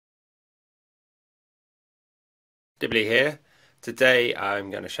Dibley here. Today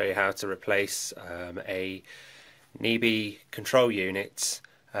I'm going to show you how to replace a NIBE control unit.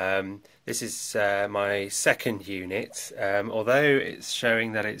 This is my second unit. Although it's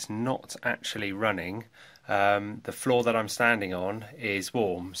showing that it's not actually running, the floor that I'm standing on is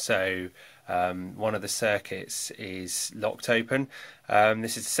warm, so one of the circuits is locked open.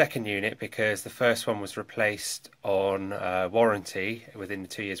 This is the second unit because the first one was replaced on warranty, within the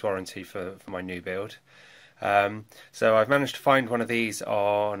 2 years warranty for my new build. So I've managed to find one of these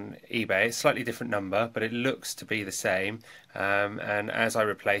on eBay. It's a slightly different number, but it looks to be the same. And as I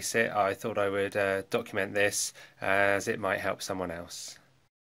replace it, I thought I would document this as it might help someone else.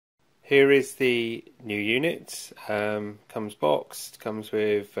 Here is the new unit. Comes boxed, comes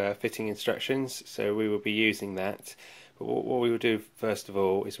with fitting instructions, so we will be using that. But what we will do first of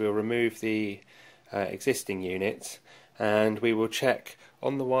all is we'll remove the existing unit, and we will check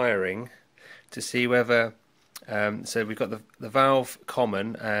on the wiring to see whether so we've got the valve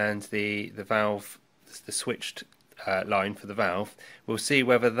common and the valve, the switched line for the valve. We'll see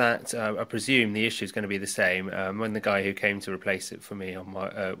whether that, I presume the issue is going to be the same. When the guy who came to replace it for me on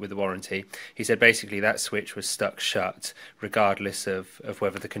my, with the warranty, he said basically that switch was stuck shut regardless of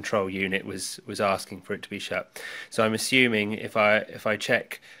whether the control unit was asking for it to be shut. So I'm assuming if I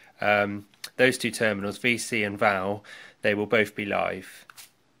check those two terminals, VC and VAL, they will both be live.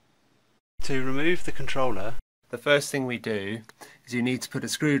 To remove the controller, the first thing we do is you need to put a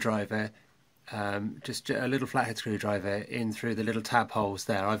screwdriver, just a little flathead screwdriver, in through the little tab holes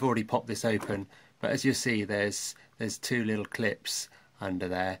there. I've already popped this open, but as you see there's two little clips under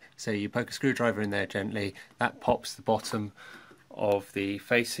there. So you poke a screwdriver in there gently, that pops the bottom of the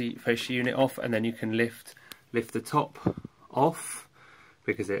fascia unit off, and then you can lift the top off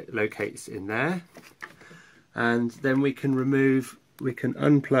because it locates in there. And then we can unplug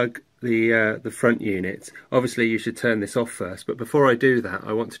the front unit. Obviously you should turn this off first, but before I do that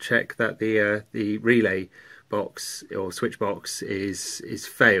I want to check that the relay box or switch box is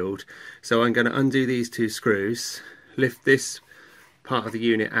failed. So I'm going to undo these two screws, lift this part of the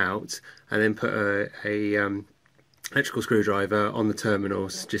unit out, and then put a electrical screwdriver on the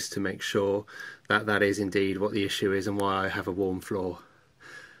terminals just to make sure that that is indeed what the issue is and why I have a warm floor.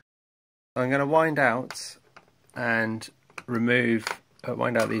 I'm going to wind out and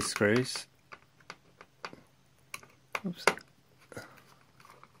wind out these screws. Oops.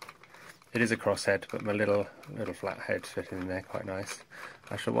 It is a crosshead, but my little flat head fitting in there quite nice.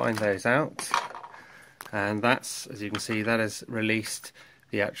 I shall wind those out, and that's, as you can see, that has released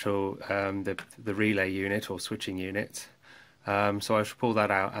the actual the relay unit or switching unit. So I should pull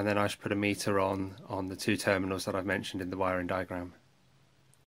that out, and then I should put a meter on the two terminals that I've mentioned in the wiring diagram.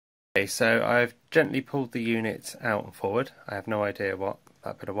 Okay, so I've gently pulled the unit out and forward. I have no idea what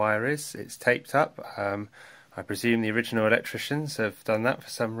that bit of wire is. It's taped up. I presume the original electricians have done that for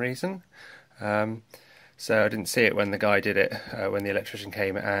some reason. So I didn't see it when the guy did it, when the electrician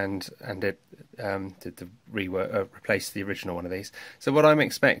came and did the rework, replace the original one of these. So what I'm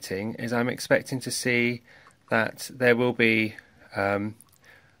expecting is to see that there will be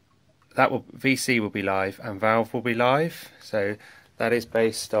VC will be live and valve will be live. So that is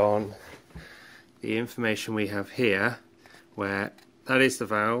based on the information we have here, where that is the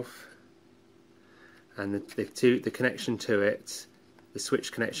valve, and the connection to it, the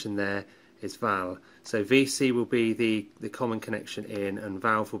switch connection there, is VAL. So VC will be the common connection in, and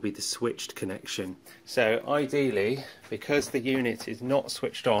valve will be the switched connection. So ideally, because the unit is not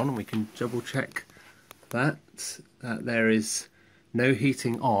switched on, we can double check that there is no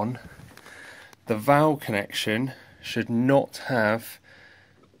heating on. The VAL connection should not have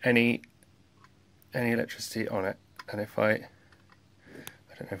any electricity on it, and if I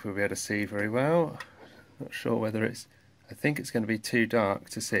don't know if we'll be able to see very well. Not sure whether it's, I think it's going to be too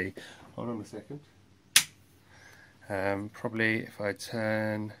dark to see. Hold on a second. Probably if I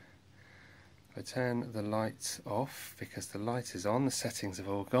turn the light off, because the light is on, the settings have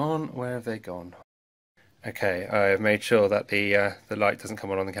all gone. Where have they gone? Okay, I've made sure that the light doesn't come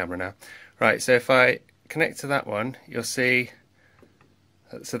on the camera now. Right, so if I connect to that one, you'll see,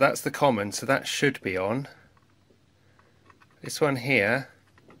 so that's the common, so that should be on. This one here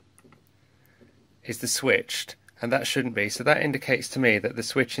is the switched, and that shouldn't be, so that indicates to me that the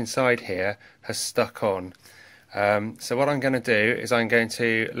switch inside here has stuck on. So what I'm going to do is I'm going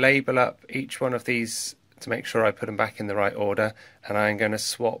to label up each one of these to make sure I put them back in the right order, and I'm going to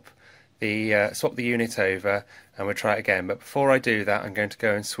swap the unit over, and we'll try it again. But before I do that, I'm going to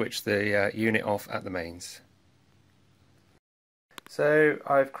go and switch the unit off at the mains. So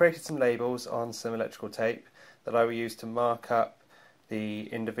I've created some labels on some electrical tape that I will use to mark up the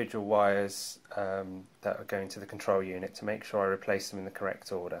individual wires that are going to the control unit to make sure I replace them in the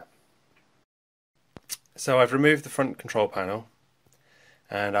correct order. So I've removed the front control panel,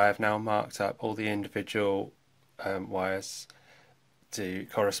 and I have now marked up all the individual wires to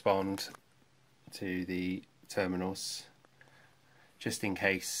correspond to the terminals, just in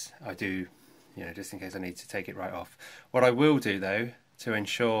case I do, just in case I need to take it right off. What I will do though, to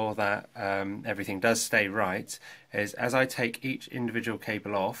ensure that everything does stay right, is as I take each individual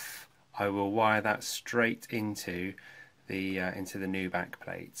cable off, I will wire that straight into the new back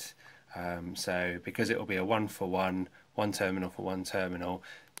plate. So because it will be a 1-for-1, one terminal for one terminal,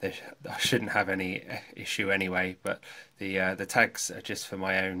 I shouldn't have any issue anyway. But the tags are just for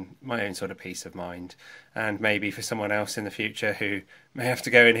my own sort of peace of mind, and maybe for someone else in the future who may have to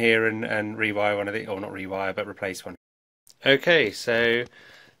go in here and rewire one of the, or not rewire, but replace one. Okay, so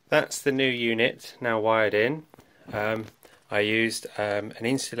that's the new unit now wired in. I used an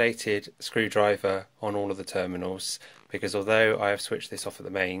insulated screwdriver on all of the terminals, because although I have switched this off at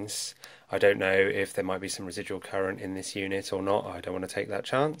the mains, I don't know if there might be some residual current in this unit or not. I don't want to take that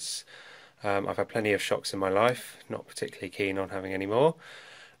chance. I've had plenty of shocks in my life, not particularly keen on having any more.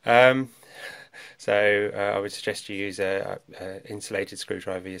 So I would suggest you use a insulated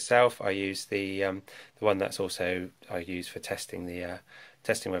screwdriver yourself. I use the one that's also I use for testing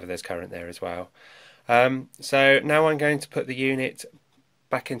testing whether there's current there as well. So now I'm going to put the unit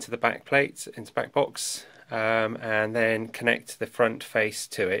back into the back plate, into back box, and then connect the front face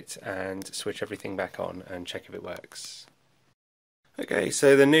to it and switch everything back on and check if it works. Okay,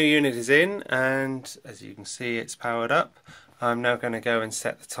 so the new unit is in, and as you can see it's powered up. I'm now going to go and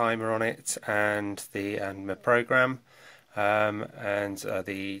set the timer on it and my program, and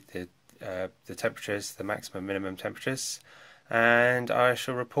the temperatures, the maximum minimum temperatures, and I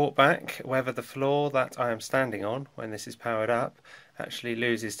shall report back whether the floor that I am standing on when this is powered up actually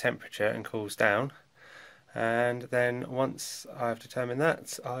loses temperature and cools down. And then once I've determined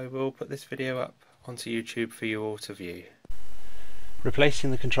that, I will put this video up onto YouTube for you all to view.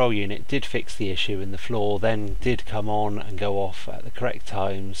 Replacing the control unit did fix the issue, and the floor then did come on and go off at the correct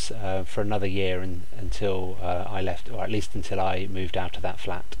times for another year until I left, or at least until I moved out of that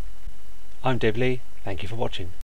flat. I'm Dibley, thank you for watching.